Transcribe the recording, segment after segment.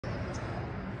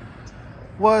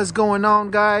What's going on,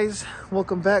 guys?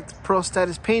 Welcome back to Pro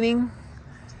Status Painting.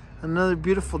 Another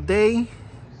beautiful day.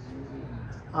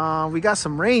 We got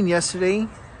some rain yesterday,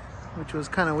 which was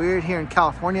kind of weird here in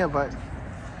California, but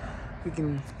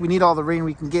we need all the rain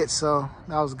we can get, so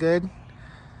that was good.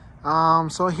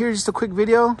 So here's just a quick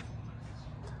video.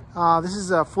 This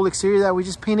is a full exterior that we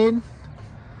just painted.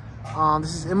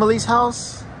 This is Emily's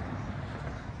house.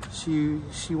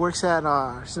 She works at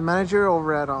she's a manager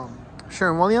over at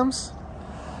Sherwin-Williams.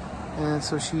 And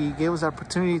so she gave us the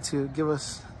opportunity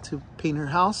to paint her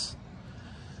house,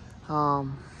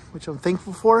 which I'm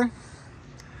thankful for.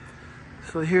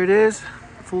 So here it is,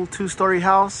 full 2-story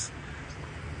house.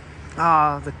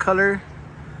 The color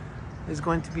is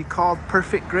going to be called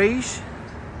Perfect Greige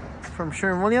from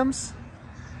Sherwin-Williams.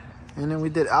 And then we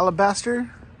did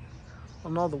Alabaster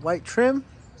on all the white trim.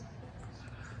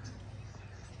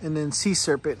 And then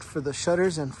Serpent for the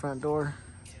shutters and front door.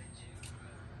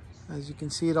 As you can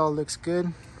see, it all looks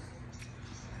good.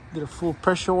 Did a full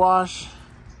pressure wash,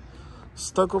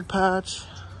 stucco patch.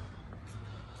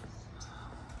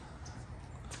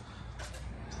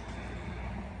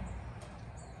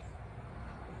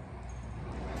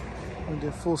 We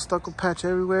did full stucco patch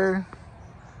everywhere.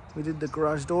 We did the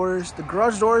garage doors. The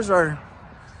garage doors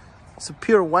it's a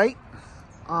pure white.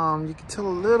 You can tell a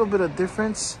little bit of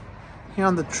difference here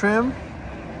on the trim.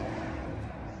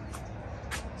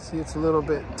 See, it's a little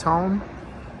bit toned,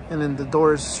 and then the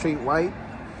door is straight white.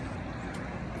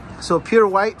 So pure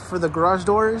white for the garage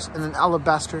doors, and then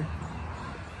alabaster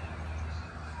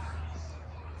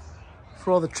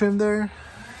for all the trim there.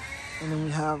 And then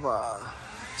we have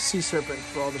Serpent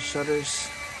for all the shutters.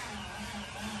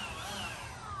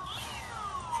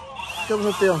 ¿Qué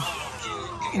pasa, tío?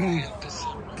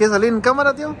 ¿Quieres salir en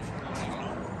cámara, tío?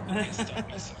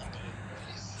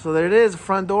 So there it is,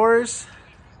 front doors,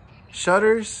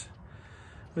 shutters.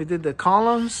 We did the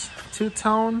columns,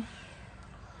 two-tone.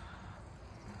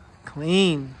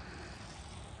 Clean.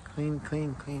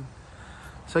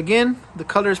 So again, the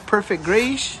color is Perfect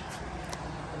Greige.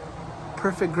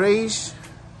 Perfect Greige.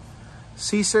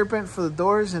 Serpent for the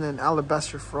doors, and then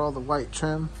alabaster for all the white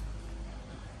trim.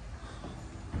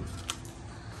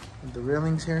 With the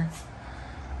railings here.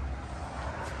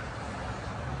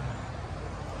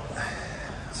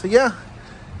 So yeah,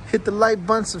 hit the like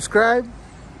button, subscribe.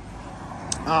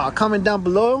 Comment down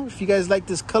below if you guys like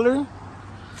this color.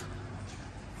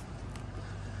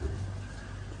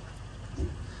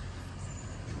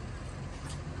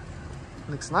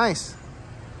 Looks nice.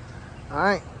 All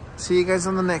right, see you guys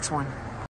on the next one.